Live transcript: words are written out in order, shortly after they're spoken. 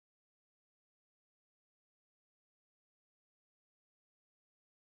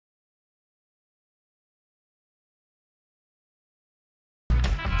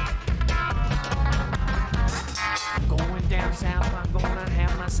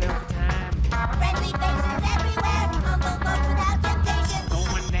myself a time. Friendly faces everywhere, humble folks without temptation.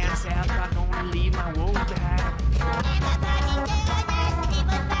 Going down south, I'm gonna leave my woes behind. And the party's doing that,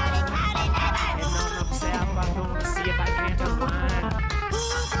 people starting crowding ever. Heading on up south, I'm gonna see if I can't unwind.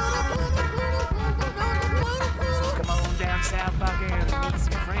 Come on down south, I can meet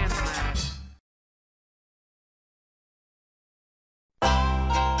some friends of mine.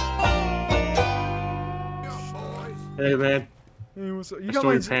 Hey man, Hey, what's up? I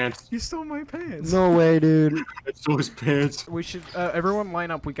stole your pants. You stole my pants. No way, dude. I stole his pants. We should everyone line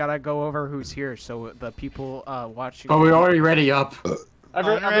up. We gotta go over who's here so the people watching. But we're already ready up.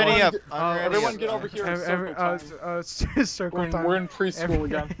 Everyone get over here in circle time. We're in preschool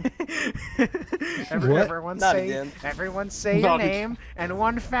again. Everyone say your name and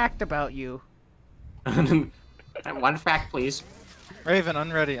one fact about you. One fact, please. Raven,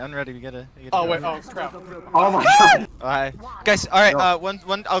 unready. We gotta Oh wait, oh crap. Oh my god. Alright. Guys, alright, I'll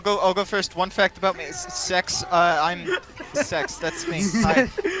go first. One fact about me is sex. I'm sex, that's me. Hi.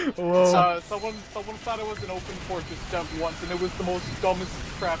 Whoa. Someone thought it was an open port just jumped once and it was the most dumbest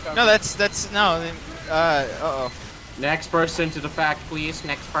crap ever. No, that's no. Uh-oh. Next person to the fact, please.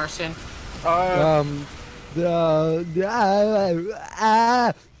 Next person.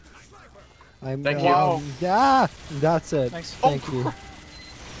 Thank you. That's it. Thanks. Thank you.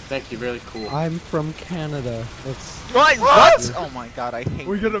 Thank you, really cool. I'm from Canada. That's What? Oh my god, I hate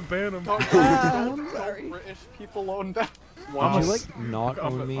We're gonna ban him. I'm sorry. British people own that. Would you like not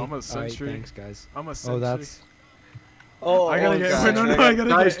own me? I'm a Alright, century. thanks, guys. I'm a Oh, century. that's. I gotta get. God. No, I gotta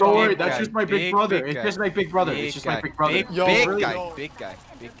Guys, get. don't worry. Big That's guy, just my big brother. big It's just my big brother. It's just my big brother. Big really? guy. Big guy.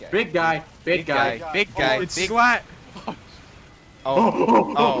 Big guy. Big guy. It's Big. Slat.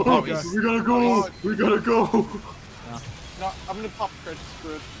 Oh, God. he's. We gotta go. We gotta go. No, I'm gonna pop crit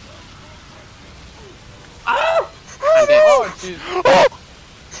screw it. Oh, jeez.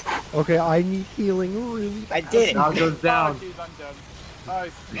 Okay, I need healing really. I did it. Now goes down. Jeez, I'm dead.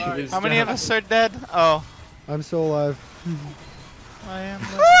 Nice. How many of us are dead? Oh. I'm still alive. I am.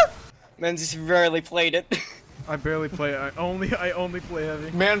 Menzie rarely played it. I barely play. I only play heavy.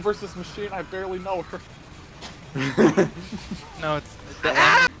 Man versus machine, I barely know her. No, it's.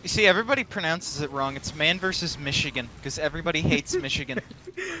 You see, everybody pronounces it wrong. It's man versus Michigan, because everybody hates Michigan.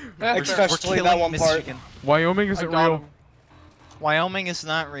 Especially that one part. Michigan. Wyoming isn't real. Him. Wyoming is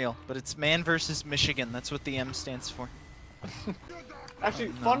not real, but it's man versus Michigan. That's what the M stands for. Actually,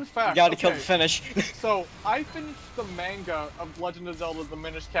 fun fact. You gotta kill the finish. So, I finished the manga of Legend of Zelda The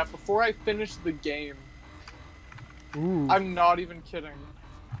Minish Cap before I finished the game. Ooh. I'm not even kidding.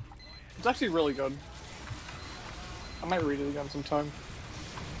 It's actually really good. I might read it again sometime.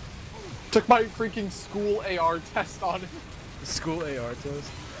 Took my freaking school AR test on it. School AR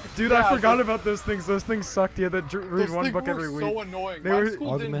test. Dude, Yeah, I forgot about those things. Those things sucked. You had to read Those one things book were every week. so annoying. They My were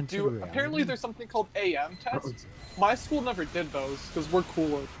school didn't augmented do. reality. Apparently, there's something called AM tests. My school never did those because we're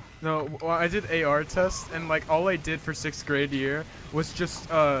cooler. No, well, I did AR tests, and like all I did for 6th grade year was just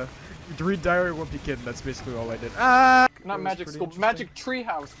read Diary of a Wimpy Kid. And that's basically all I did. Not Magic School, Magic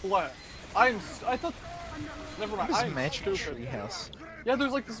Treehouse. Blah. I thought. Never mind. What I is am Magic stupid. Treehouse? Yeah,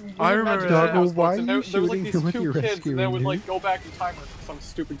 there's like this weird I remember Magic that. Treehouse Why books, and are you there was like shooting these with two your kids, and they rescuing, would like dude? go back in time or some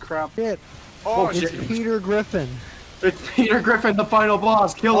stupid crap. Shit. Oh It's shit! Peter Griffin. It's Peter Griffin, the final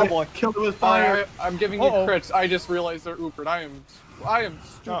boss. Kill Oh it. boy. Kill it with fire. I'm giving you crits. I just realized they're Upered. I am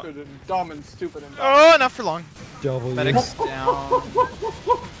stupid and dumb and stupid and dumb. Oh, not for long. W. Medics down.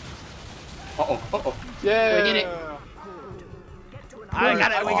 Yeah. We did it.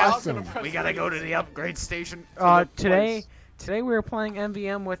 We gotta go to the upgrade station. Today we were playing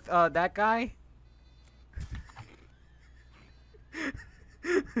MvM with that guy.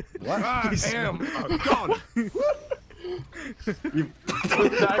 What? I am gone.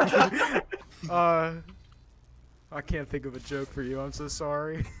 I can't think of a joke for you. I'm so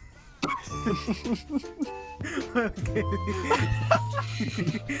sorry.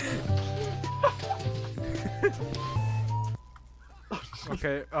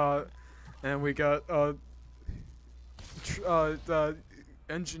 Okay, and we got the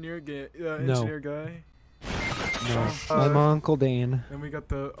engineer guy. No. I'm Uncle Dane. And we got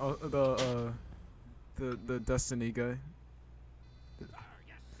the Destiny guy.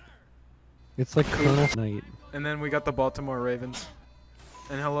 It's like Colonel Knight. And then we got the Baltimore Ravens.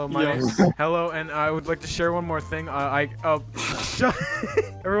 And hello, my name's hello, and I would like to share one more thing.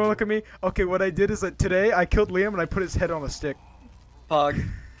 Everyone look at me. Okay, what I did is that today I killed Liam and I put his head on a stick. Pog.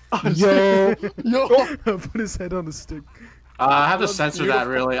 Yo! I put his head on a stick. I have to censor that,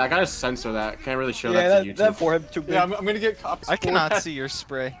 really. I gotta censor that. Can't really show that to YouTube. That forehead too big. Yeah, I'm gonna get cops. I cannot for see your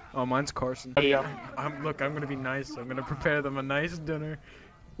spray. Oh, mine's Carson. that. Yeah. Look, I'm gonna be nice. I'm gonna prepare them a nice dinner.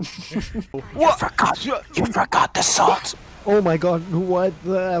 What? You forgot the salt. Oh my god, what?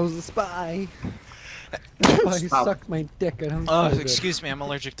 That was a spy. Spy Stop. sucked my dick. I don't feel good. Excuse me, I'm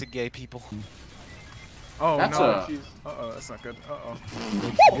allergic to gay people. Oh That's no. a- Uh-oh, that's not good. Uh-oh.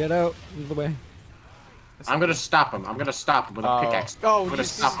 Get out of the way. I'm gonna stop him. I'm gonna stop him with a pickaxe. Oh, I'm gonna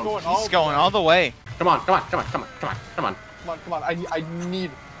he's stop him. going He's going all the way. Come on, come on, come on, come on, come on, come on. Come on, come on.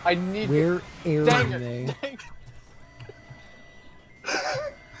 I need. Where are Dang they? it. Dang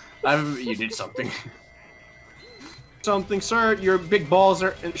it. You did something. Something, sir. Your big balls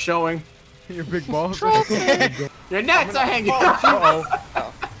are showing. Your big balls. Your nuts are hanging. Uh-oh.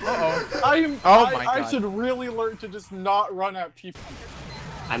 Oh my I God. should really learn to just not run at people.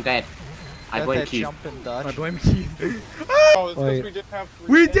 I'm dead. I Got blame that Keith. jump and I dodge. blame Keith. Oh, it's because Wait. we didn't have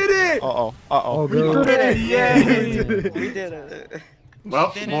three. We did it! Uh-oh. Oh, girl. We did it! Yay! We did it.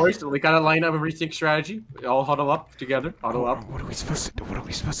 Well, Did it. boys, we gotta line up a rethink strategy. All huddle up together. Huddle up. What are we supposed to do? What are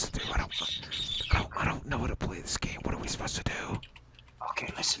we supposed to do? I don't know how to play this game. What are we supposed to do?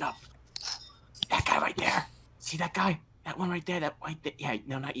 Okay, listen up. That guy right there. See that guy? That one right there. That white. Yeah,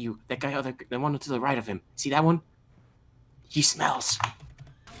 no, not you. That guy. The one to the right of him. See that one? He smells.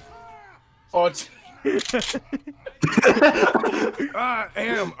 Oh, it's... I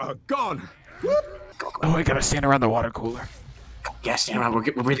am gone. Oh, we gotta stand around the water cooler. Yeah, stand around.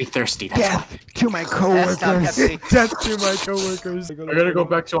 We're really thirsty. That's why. To my That's coworkers. not Pepsi. Death to my coworkers. I gotta go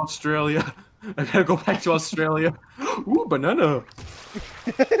back to Australia. I gotta go back to Australia. Ooh, banana.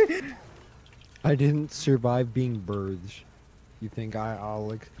 I didn't survive being birds. You think I'll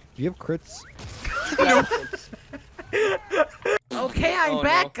like? Do you have crits? Okay, I'm Oh,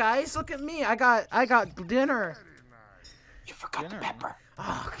 back, no. guys. Look at me. I got dinner. You forgot Dinner. the pepper.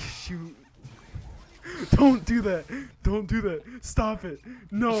 Oh, shoot. Don't do that. Don't do that. Stop it.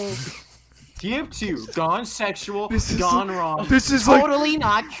 No. Team 2, gone sexual, This is gone wrong. This is like Totally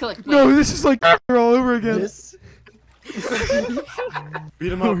not clickbait. no. This is like all over again. This.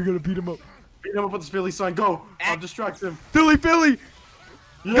 Beat him Oh, up. we're gonna beat him up. Beat him up with this Philly sign. Go. I'll distract him. Philly, Philly.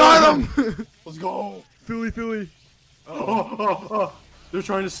 Yeah. Got him. Let's go. Philly, Philly. Oh. They're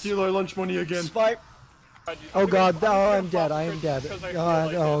trying to steal our lunch money again. Spike. Oh god, oh I'm dead, I am dead.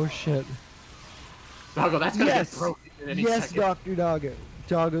 God, oh shit. Doggo, that's gonna Yes. get broken in any Yes, second. Dr. Doggo.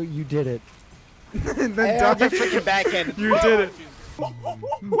 Doggo, you did it. And Hey, then I'm die. the freaking backhand. You did it. Oh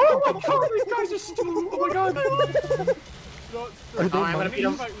my god, these guys are stupid. Oh my god. No, Are they I'm gonna beat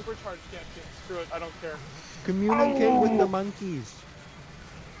him. my Uber charge can't get. Screw it. I don't care. Communicate with the monkeys.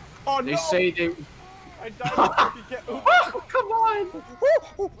 Oh no! They say they. I died. I get Uber. Oh, come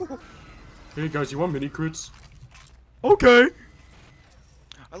on. Hey guys, you want mini crits? Okay.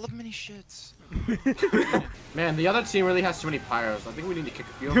 I love mini shits. Man, the other team really has too many pyros. I think we need to kick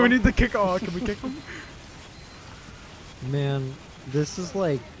a few of We them. need to kick off. Can we kick him? Man, this is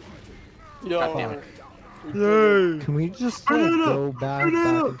like, Yo. God damn it. Yay. can we just like go back in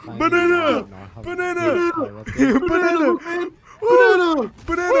time? Banana! and Banana! not have to- Banana! Banana!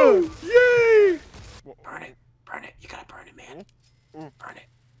 Banana! Yay! Burn it. You gotta burn it, man. Burn it.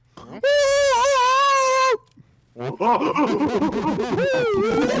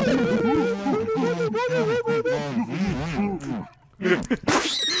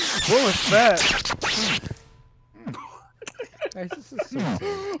 What was that? Guys, this is so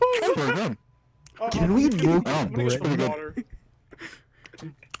sad. Can we nuke I'm gonna get some water.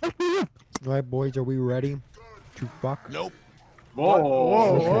 Alright, boys, are we ready to fuck? Nope. Whoa.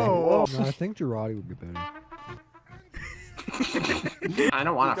 Whoa, whoa, whoa. No, I think Girardi would be better. I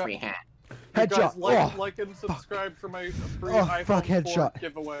don't want a free hat. You guys Headshot! like and subscribe for my free Oh, iPhone fuck, 4 headshot.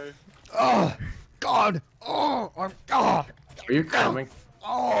 giveaway. Oh, God! Oh, I'm, oh, Are you coming?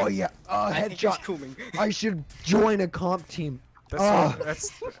 oh yeah! I think he's Headshot! cooming. I should join a comp team. That's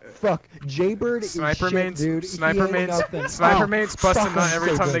Fuck, Jaybird is Sniper shit, mains. dude. Sniper He ain't mains. nothing. Sniper Oh, mains busting fuck, nut I'm every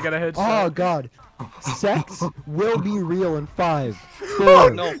so time good. they get a Oh headshot. God, sex will be real in 5, Oh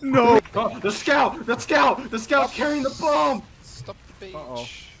 4. No. no! Oh, the scout! The scout! The scout's carrying the bomb! Stop the beach. Uh-oh.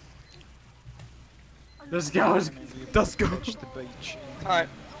 The scout is. Let's go. Touch the beach. Alright.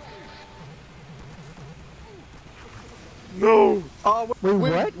 No! Wait,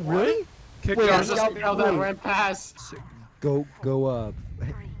 what? Really? Kick Wait, There's off. a scout that ran past. Go,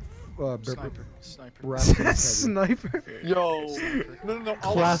 Sniper. Sniper. Raptor Sniper. Yo. No.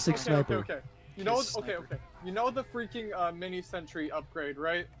 Classic okay, sniper. Okay. You know, Yes, okay. sniper. You know the freaking mini sentry upgrade,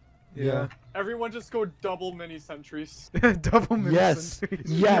 right? Yeah. Everyone just go double mini sentries. Double mini Yes. sentries.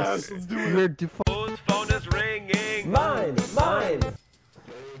 Yes. let's do it. We're default.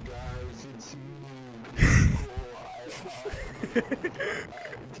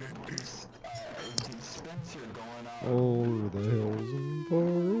 Over the hills and far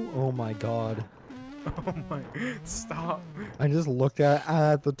Oh my god. Oh my, stop. I just looked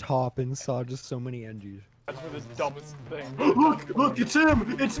at the top and saw just so many NGs. That's for the dumbest thing. Look, it's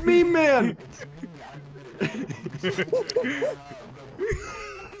him! It's me, man!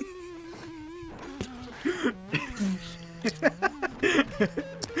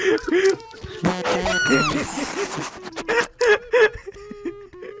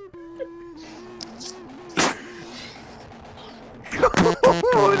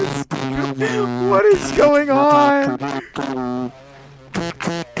 What is going on?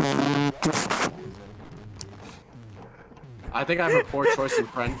 I think I have a poor choice of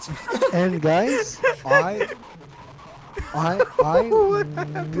friends. And guys, I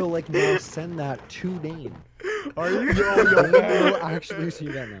will like now send that to Dane. Are you? Dane will actually see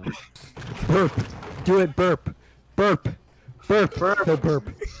that now. Burp. Do it. Burp. Burp. Burp. Burp. No, burp.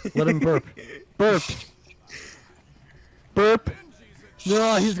 Let him burp. Burp. Burp.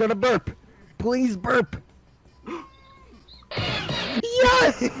 No, he's gonna burp. Please burp.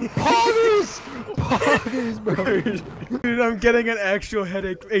 Yes! Poggers! Poggers, bro. Dude, I'm getting an actual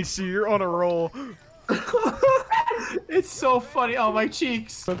headache. HC, you're on a roll. It's so funny. Oh, my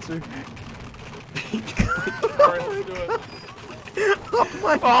cheeks. Alright, let's do it. Oh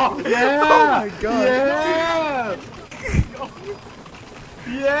my Oh, yeah! Oh my god.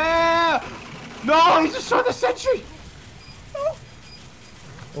 Yeah! Yeah! No, he just shot the sentry!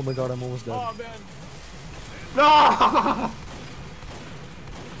 Oh my god, I'm almost dead. Oh man. No!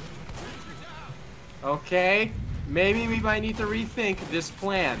 Okay, maybe we might need to rethink this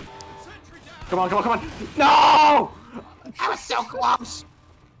plan. Come on, come on, come on! No! That was so close!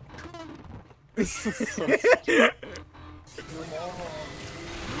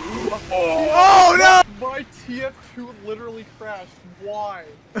 Oh no! My TF2 literally crashed. Why?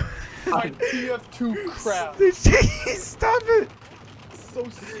 My TF2 crashed. Stop it! So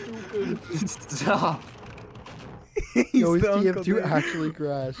stupid. Stop. He's Yo, his the Uncle TF2 Dane. actually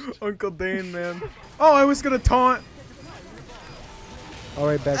crashed. Uncle Dane, man. Oh, I was gonna taunt.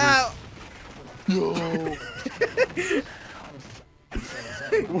 Alright, beggars. Ow. No.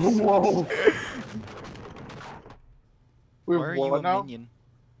 Whoa. We Why are have you a what now? minion?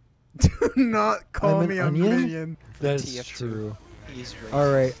 Do not call I'm an me a onion? minion. That's TF2. true. He's racist.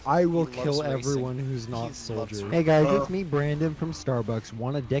 Alright, I will He kill loves racing. everyone who's not He loves soldier. racing. Hey guys, it's me, Brandon from Starbucks.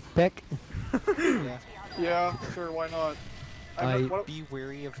 Want a dick pic? Yeah. Yeah, sure, why not? What? Be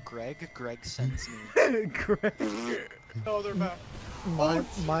wary of Greg. Greg sends me. Greg. Oh, they're back. My,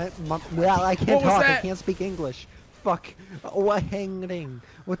 well, I can't What was talk. I that? can't speak English. Fuck. What hang?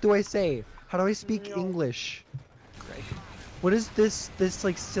 What do I say? How do I speak No. English? Greg. What is this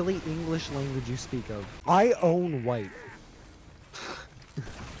like silly English language you speak of? I own white.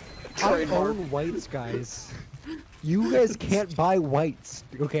 I own whites, guys. You guys can't buy whites,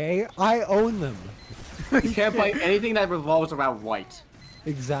 okay? I own them. You can't buy anything that revolves around white.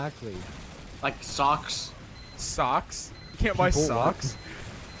 Exactly. Like socks. Socks? You can't buy People socks?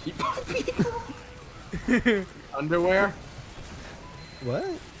 Underwear. What?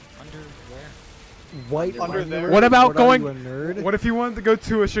 Underwear. White Under there? underwear? What about What, going? Are you a nerd? What if you wanted to go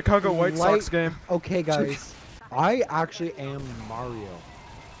to a Chicago White Sox game? Okay, guys. I actually am Mario.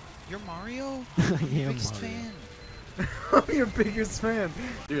 You're Mario? I Your am biggest Mario. fan. I'm your biggest fan.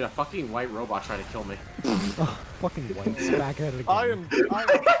 Dude, a fucking white robot tried to kill me. Oh, fucking whites. Back at it again. I am terrible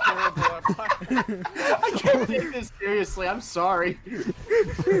at I can't take this seriously. I'm sorry.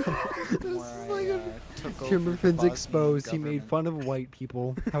 Where I, took over the Timberfin's Bosnian exposed. He made government. fun of white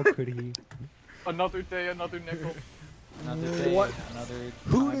people. How could he? Another day, another nickel. Another day, What? another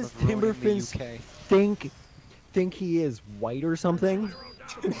Who time does of ruining the Timberfin's UK. think he is white or something?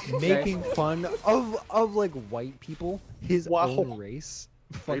 Making fun of like white people, his Wow. own race.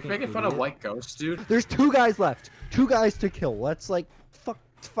 Are you Fucking making fun of idiot. white ghosts, dude? There's 2 guys left. 2 guys to kill. Let's like fuck.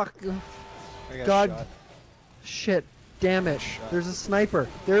 I got God. shot. Shit. Damn it. Shot. There's a sniper.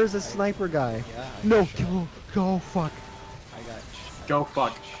 There's a sniper guy. Yeah, I No, got shot. go fuck. I got shot. Go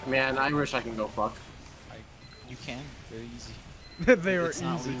fuck. Man, I wish I can go fuck. You can. Very easy. They were It's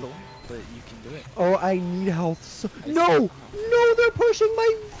not easy. legal, but you can do it. Oh, I need health. So I no! see. No, they're pushing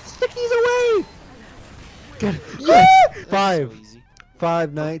my stickies away! Get it. Yes! That's Five. So easy.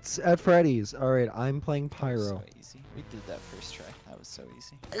 5 Nights at Freddy's. Alright, I'm playing Pyro. So easy. We did that first try. That was so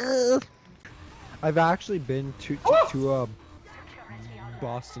easy. I've actually been to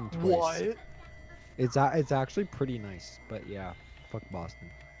Boston twice. What? It's actually pretty nice, but yeah, fuck Boston.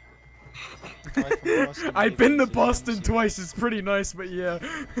 I've been to Boston twice. It's pretty nice, but yeah.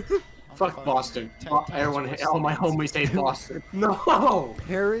 Fuck Boston. 10 times Everyone, worse all than my Menzie. homies hate Boston. No!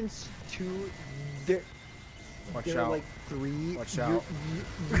 Parents to their Watch there are out. like 3. Watch you- out.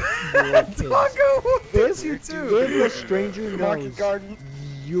 you're kids. This you too. If a stranger Market knows garden.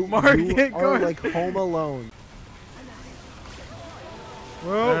 you Market are garden. like home alone.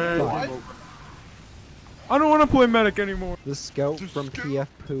 Well, What? I don't want to play medic anymore. The scout from PF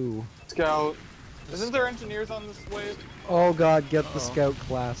Poo. Scout. Isn't there engineers on this wave? Oh god, get the scout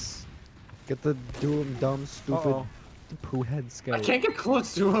class. Get the dumb, stupid Uh-oh. poo head I scout. can't get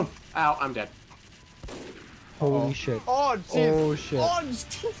close to him. Ow, I'm dead. Holy shit. Oh, jeez. Oh shit. Oh,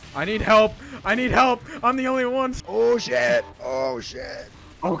 jeez. I need help. I need help. I'm the only one. Oh shit. Oh shit.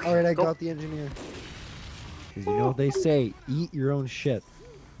 Okay. Alright, I go. got the engineer. 'Cause you know what they say, eat your own shit.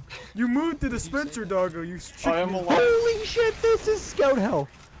 You moved the dispenser, doggo. You I am alive. Holy shit, this is scout hell.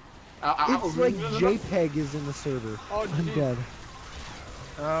 Ow, ow, It's ow. like JPEG is in the server. Oh, I'm jeez. dead.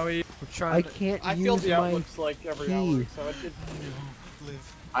 Oh, we're I trying. can't I feel use the my outlooks like every key. hour, so it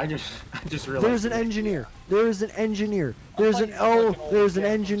I just realized. There's an engineer. There is an engineer. There's an playing like an old there's an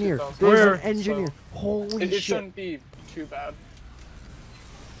game from engineer. 2000. There's Where? an engineer. Holy it shit. shouldn't be too bad.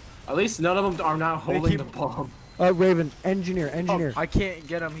 At least none of them are now holding keep- the bomb. Raven, engineer. I can't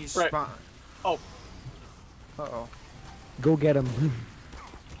get him. He's Right. spawn. Oh. Uh oh. Go get him.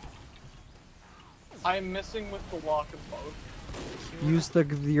 I'm missing with the lock and load. Use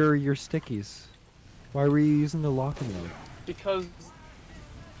your stickies. Why were you using the lock and load? Because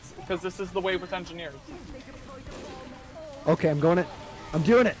this is the way with engineers. Okay, I'm going it. I'm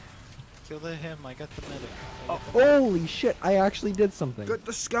doing it. Kill him. I got the medic. Holy shit, I actually did something. Good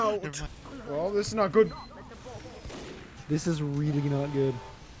the scout. Well, this is not good. This is really not good.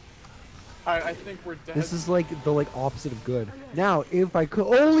 I think we're dead. This is like the opposite of good. Now, if I could,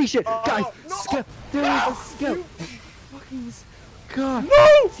 holy shit, guys, no! scout, there is a scout. Fucking god, No!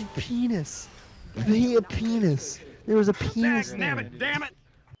 it's a penis. A penis. There was a penis there. Damn it! Damn it!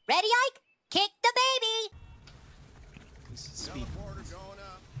 Ready, Ike? Kick the baby! This is speed.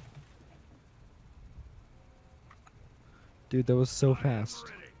 Dude, that was so fast.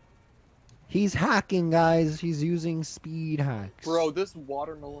 He's hacking, guys. He's using speed hacks. Bro, this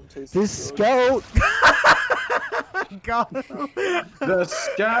watermelon tastes This good. scout. Got him. The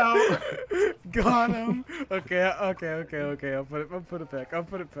scout. Got him. Okay. I'll put it back. I'll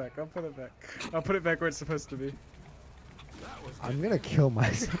put it back where it's supposed to be. I'm gonna kill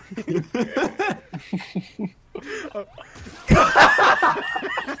myself.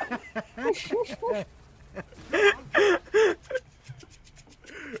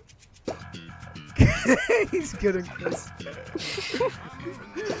 He's getting this.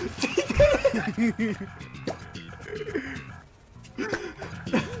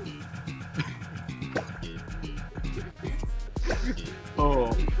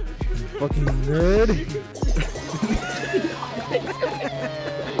 Oh. Fucking nerd.